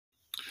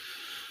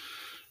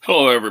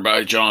Hello,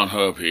 everybody. John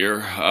Hub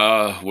here.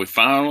 We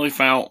finally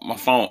found my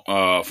found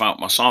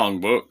my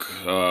songbook.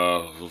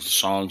 The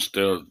songs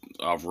that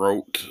I've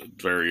wrote,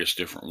 various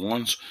different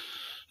ones.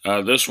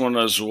 This one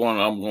is one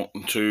I'm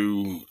wanting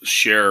to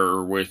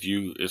share with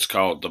you. It's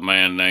called "The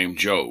Man Named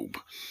Job."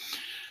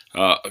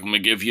 Let me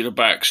give you the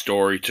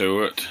backstory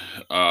to it.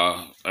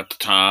 At the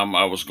time,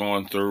 I was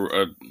going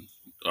through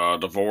a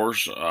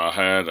divorce. I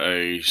had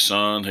a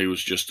son. He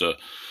was just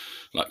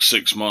like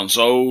 6 months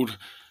old.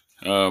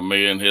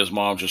 Me and his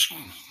mom just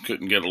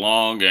couldn't get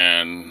along,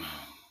 and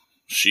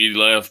she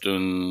left,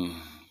 and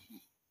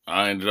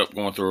I ended up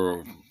going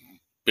through a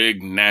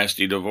big,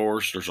 nasty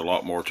divorce. There's a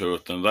lot more to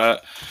it than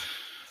that,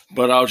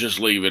 but I'll just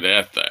leave it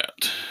at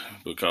that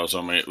because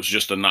it was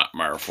just a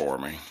nightmare for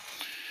me,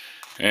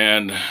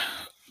 and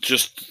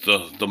just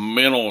the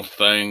mental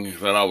thing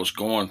that I was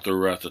going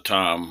through at the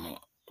time,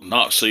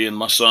 not seeing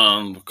my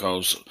son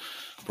because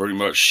pretty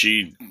much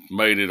she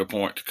made it a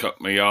point to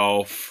cut me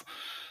off,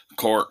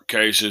 court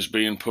cases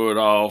being put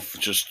off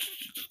just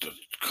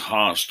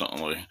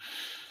constantly.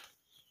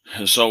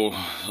 And so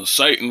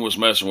Satan was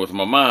messing with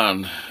my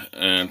mind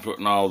and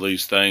putting all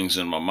these things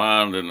in my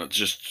mind, and I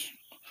just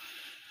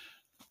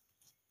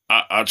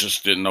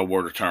didn't know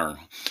where to turn.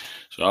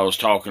 So I was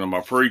talking to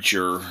my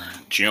preacher,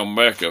 Jim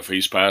Meckiff.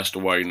 He's passed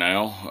away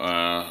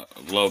now.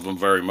 Loved him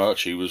very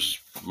much. He was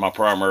my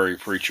primary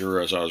preacher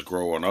as I was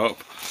growing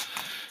up.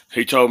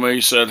 He told me,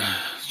 he said,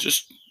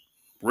 just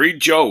read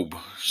Job,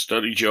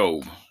 study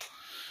Job.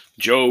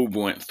 Job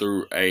went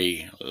through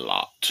a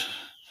lot.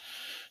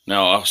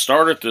 Now, it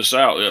started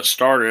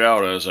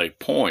out as a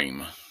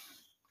poem,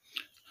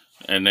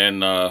 and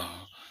then I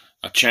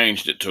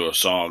changed it to a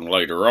song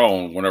later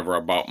on whenever I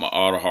bought my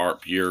auto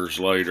harp years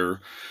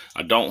later.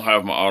 I don't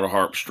have my auto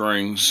harp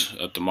strings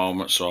at the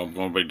moment, so I'm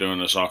going to be doing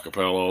this a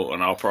cappella,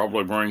 and I'll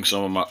probably bring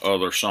some of my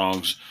other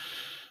songs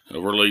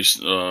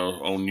released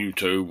on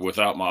YouTube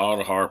without my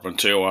auto harp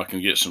until I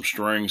can get some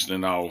strings.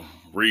 Then I'll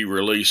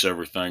re-release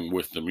everything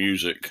with the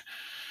music.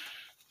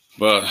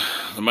 But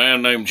the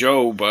man named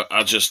Job,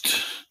 I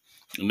just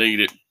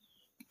needed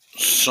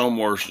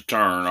somewhere to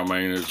turn.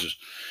 It's just,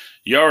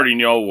 you already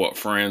know what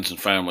friends and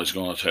family's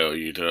going to tell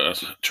you to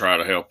try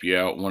to help you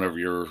out whenever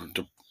you're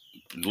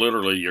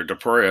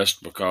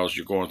depressed because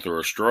you're going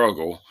through a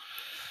struggle.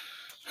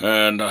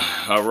 And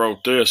I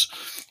wrote this.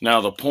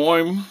 Now, the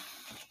poem,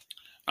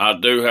 I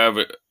do have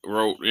it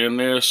wrote in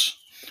this.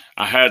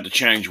 I had to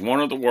change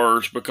one of the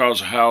words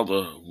because of how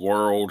the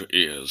world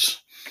is.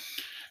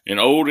 In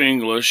Old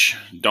English,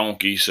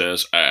 donkey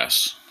says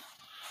ass.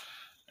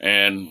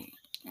 And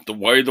the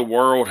way the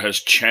world has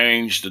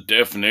changed the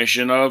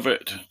definition of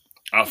it,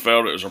 I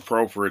felt it was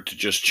appropriate to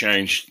just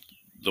change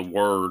the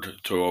word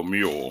to a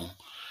mule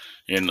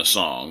in the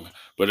song.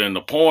 But in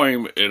the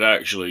poem, it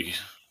actually,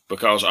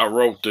 because I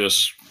wrote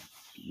this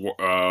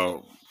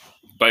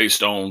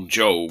based on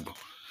Job,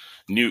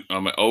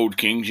 Old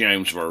King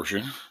James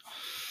Version,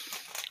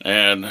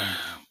 and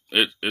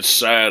it's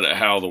sad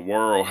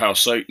how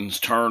Satan's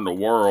turned the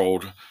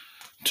world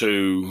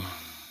to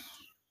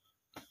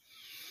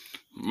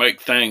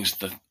make things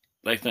that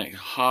they think,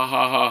 ha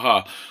ha ha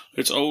ha,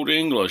 it's Old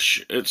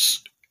English,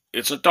 it's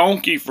a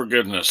donkey, for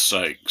goodness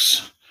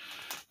sakes.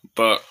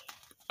 But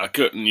I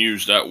couldn't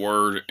use that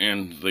word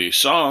in the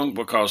song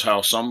because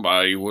how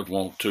somebody would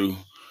want to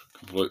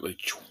completely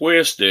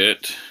twist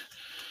it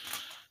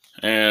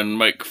and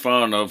make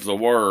fun of the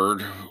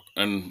word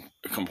and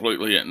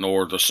completely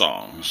ignore the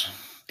songs.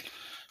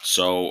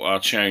 So I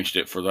changed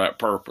it for that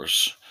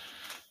purpose.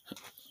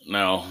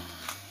 Now,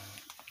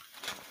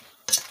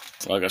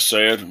 like I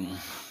said,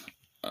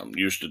 I'm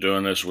used to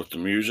doing this with the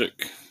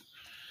music.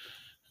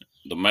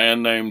 The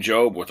Man Named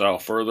Job,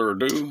 without further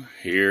ado,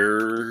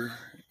 here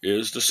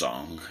is the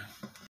song.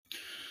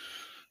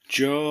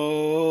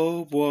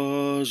 Job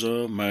was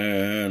a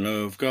man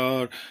of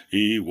God.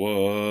 He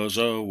was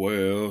a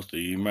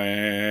wealthy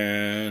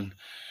man.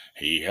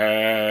 He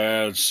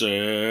had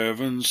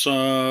 7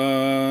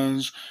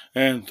 sons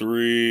and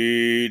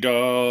 3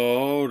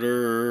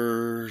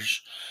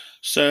 daughters,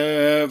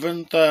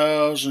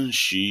 7,000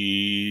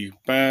 sheep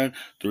and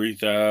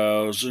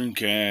 3,000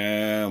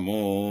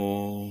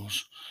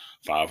 camels,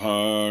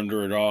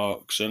 500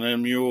 oxen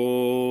and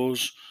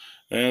mules,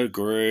 and a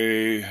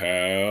great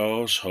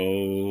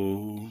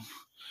household.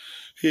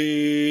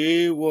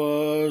 He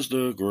was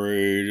the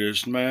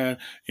greatest man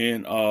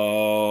in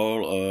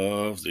all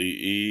of the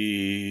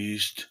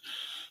East.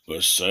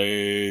 But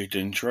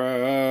Satan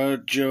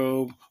tried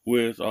Job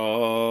with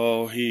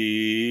all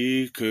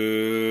he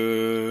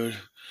could.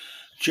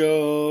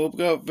 Job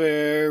got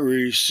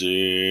very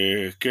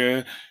sick,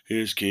 and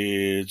his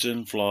kids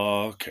and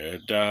flock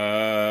had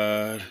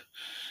died.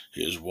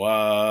 His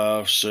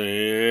wife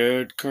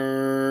said,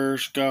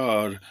 curse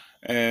God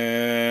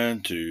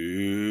and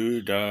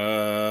to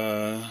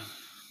die.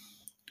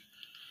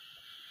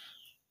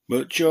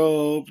 But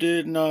Job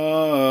did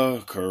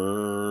not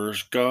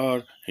curse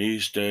God. He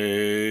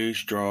stayed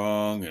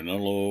strong in the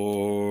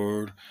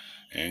Lord.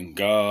 And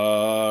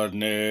God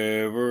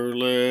never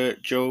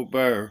let Job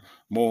bear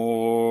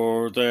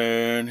more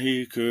than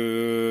he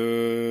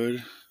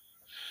could.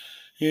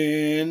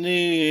 In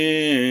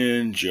the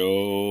end,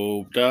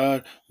 Job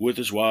died with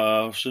his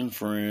wives and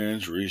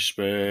friends'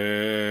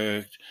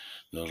 respect.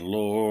 The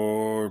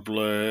Lord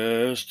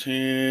blessed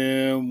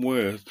him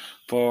with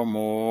far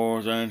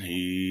more than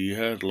he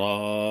had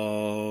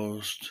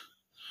lost.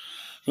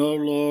 The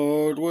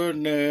Lord would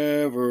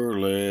never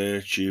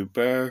let you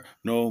bear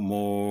no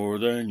more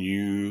than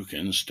you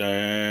can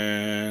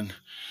stand.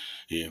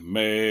 It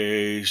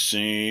may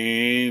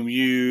seem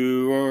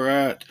you are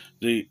at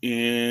the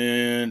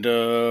end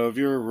of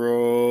your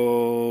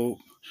rope,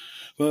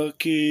 but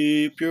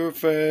keep your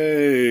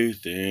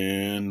faith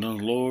in the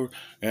Lord,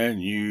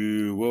 and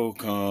you will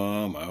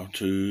come out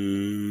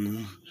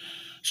too.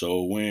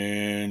 So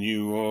when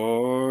you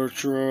are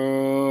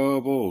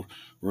troubled,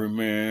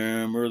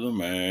 remember the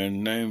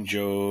man named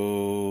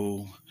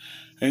Job,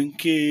 and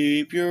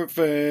keep your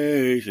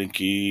faith and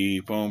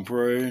keep on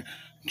praying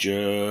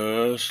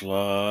just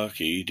like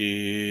he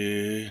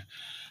did,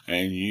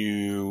 and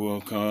you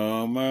will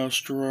come out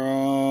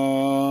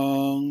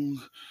strong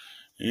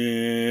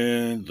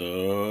in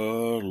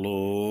the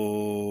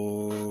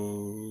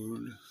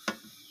Lord.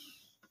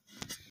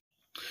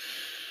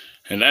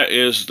 And that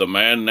is The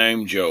Man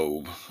Named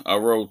Job. I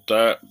wrote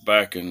that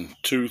back in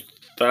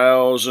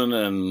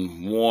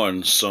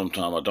 2001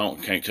 sometime.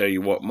 Can't tell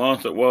you what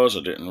month it was. I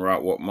didn't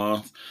write what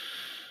month.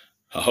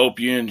 I hope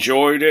you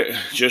enjoyed it.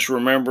 Just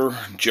remember,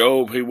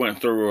 Job, he went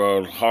through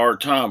a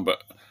hard time,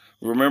 but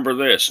remember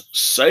this: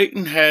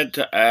 Satan had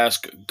to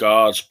ask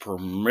God's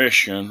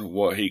permission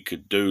what he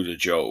could do to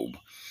Job.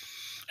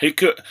 He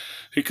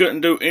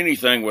couldn't do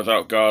anything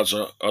without God's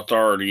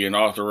authority and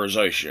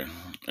authorization.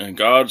 And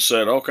God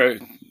said, okay,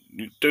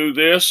 you do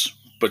this,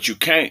 but you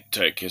can't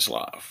take his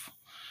life.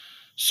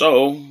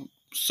 So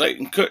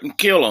Satan couldn't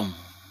kill him.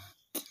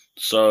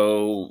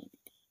 So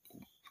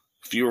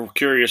if you were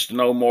curious to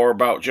know more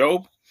about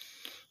Job,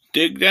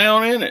 dig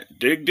down in it.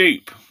 Dig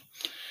deep.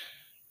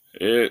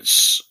 It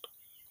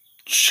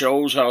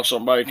shows how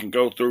somebody can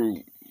go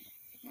through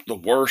the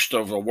worst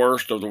of the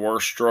worst of the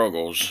worst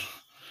struggles.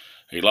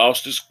 He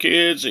lost his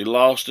kids, he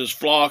lost his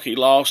flock, he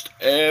lost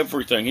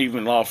everything. He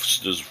even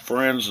lost his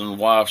friends and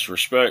wife's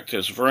respect.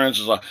 His friends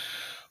is like,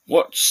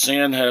 what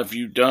sin have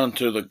you done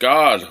to the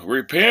God?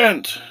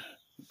 Repent.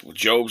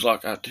 Job's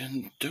like, I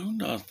didn't do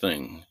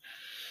nothing.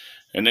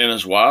 And then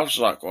his wife's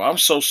like, well, I'm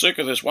so sick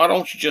of this. Why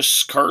don't you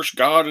just curse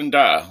God and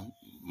die?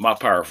 My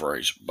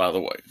paraphrase, by the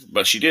way.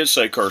 But she did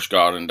say curse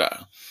God and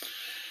die.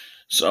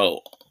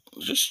 So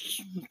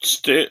just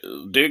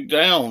dig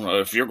down.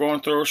 If you're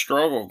going through a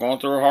struggle, going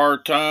through a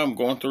hard time,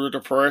 going through a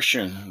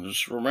depression,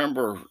 just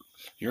remember,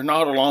 you're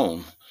not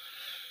alone.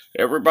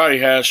 Everybody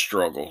has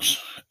struggles.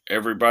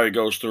 Everybody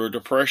goes through a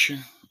depression.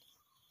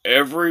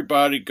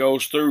 Everybody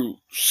goes through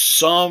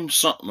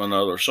something or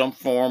another, some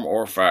form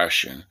or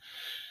fashion.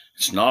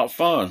 It's not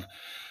fun.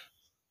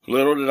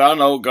 Little did I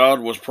know God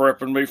was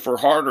prepping me for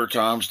harder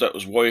times that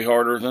was way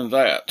harder than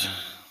that.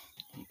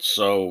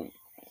 So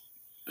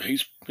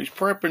He's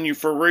prepping you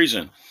for a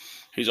reason.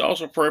 He's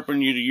also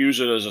prepping you to use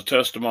it as a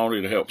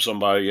testimony to help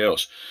somebody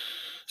else.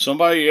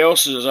 Somebody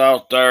else is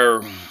out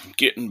there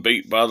getting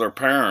beat by their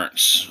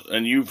parents,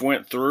 and you've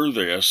went through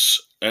this,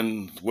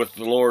 and with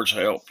the Lord's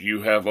help,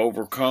 you have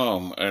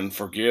overcome and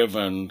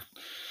forgiven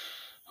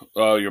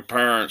your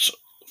parents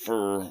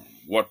for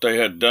what they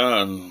had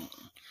done.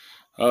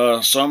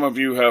 Some of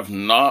you have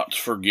not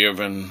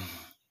forgiven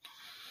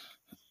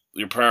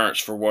your parents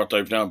for what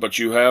they've done, but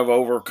you have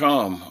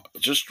overcome.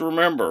 Just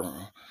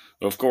remember,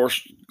 of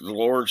course, the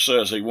Lord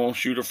says He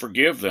wants you to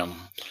forgive them.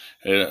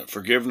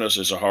 Forgiveness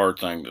is a hard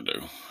thing to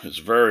do. It's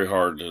very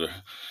hard to do.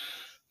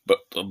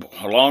 But the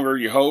longer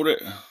you hold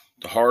it,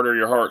 the harder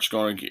your heart's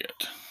going to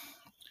get.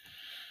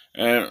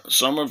 And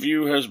some of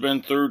you has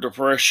been through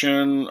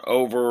depression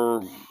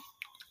over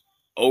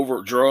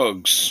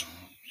drugs.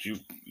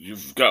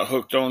 You've got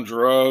hooked on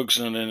drugs,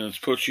 and then it's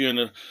put you in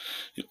a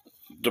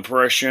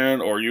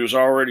depression, or you was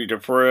already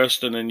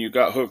depressed and then you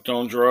got hooked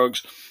on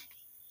drugs.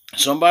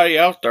 Somebody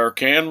out there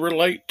can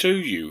relate to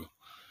you.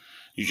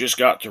 You just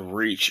got to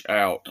reach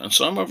out. And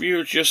some of you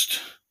are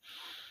just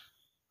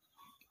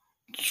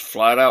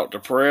flat out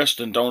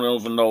depressed and don't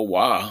even know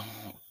why.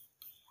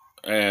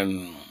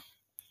 And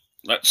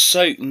that's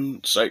Satan.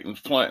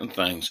 Satan's planting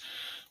things.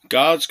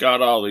 God's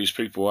got all these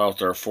people out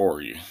there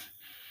for you.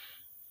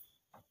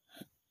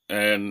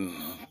 And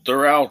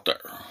they're out there.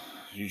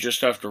 You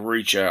just have to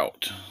reach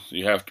out.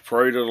 You have to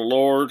pray to the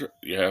Lord.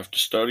 You have to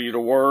study the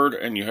Word.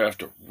 And you have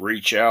to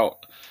reach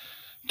out.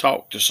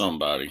 Talk to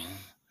somebody.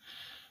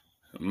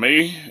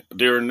 Me,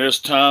 during this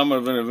time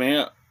of an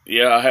event,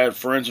 yeah, I had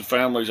friends and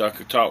families I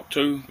could talk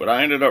to. But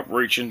I ended up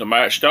reaching to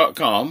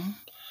Match.com,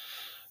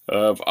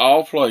 of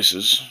all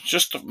places,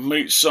 just to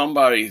meet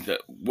somebody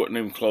that wasn't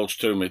even close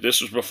to me.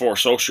 This was before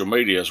social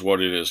media is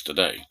what it is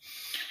today.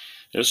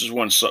 This is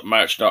when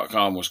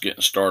Match.com was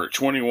getting started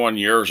 21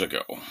 years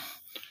ago.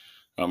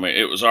 I mean,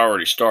 it was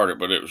already started,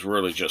 but it was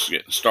really just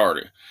getting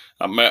started.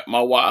 I met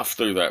my wife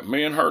through that.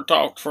 Me and her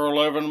talked for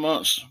 11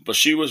 months, but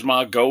she was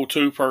my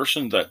go-to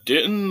person that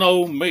didn't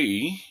know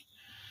me,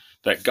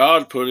 that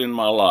God put in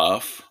my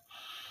life.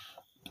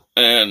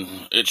 And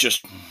it's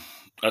just,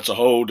 that's a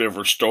whole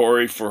different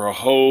story for a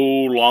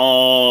whole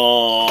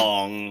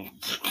long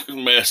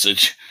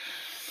message.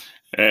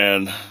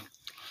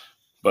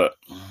 But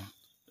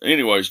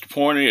anyways, the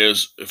point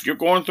is, if you're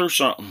going through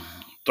something,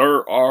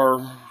 there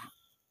are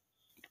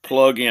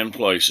plug-in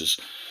places.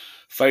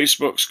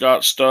 Facebook's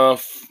got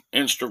stuff,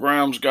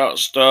 Instagram's got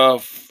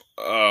stuff,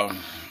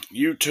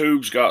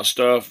 YouTube's got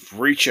stuff.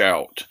 Reach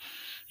out.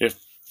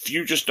 If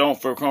you just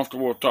don't feel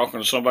comfortable with talking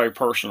to somebody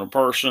person to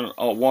person,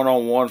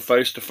 one-on-one,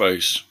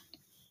 face-to-face,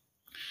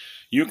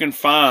 you can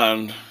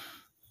find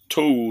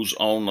tools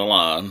on the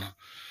line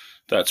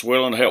that's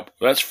willing to help.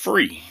 That's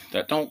free.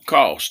 That don't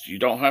cost. You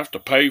don't have to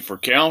pay for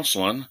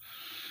counseling.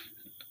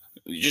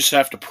 You just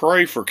have to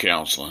pray for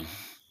counseling.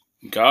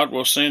 God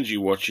will send you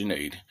what you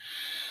need.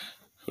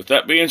 With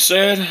that being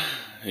said,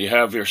 you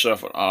have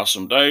yourself an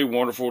awesome day,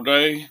 wonderful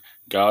day.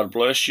 God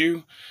bless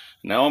you.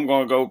 Now I'm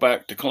going to go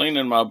back to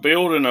cleaning my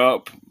building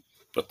up,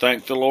 but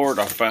thank the Lord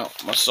I found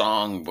my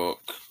song book.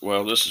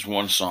 Well, this is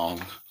one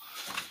song.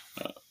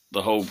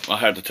 I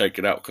had to take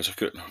it out because I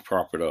couldn't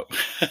prop it up.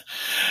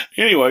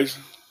 Anyways,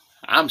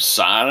 I'm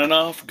signing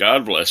off.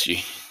 God bless you.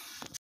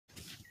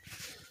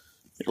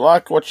 If you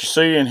like what you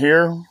see in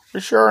here, be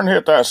sure and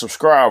hit that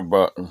subscribe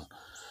button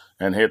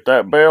and hit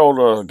that bell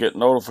to get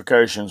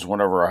notifications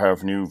whenever I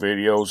have new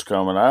videos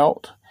coming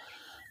out.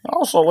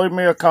 Also, leave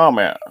me a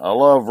comment. I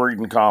love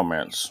reading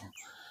comments.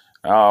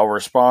 I'll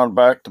respond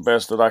back the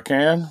best that I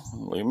can.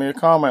 Leave me a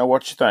comment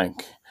what you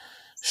think.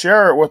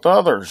 Share it with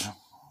others.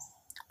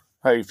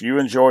 Hey, if you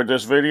enjoyed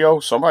this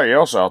video, somebody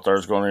else out there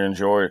is going to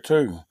enjoy it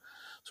too.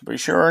 So be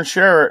sure and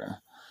share it.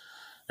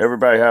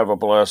 Everybody have a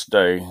blessed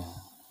day.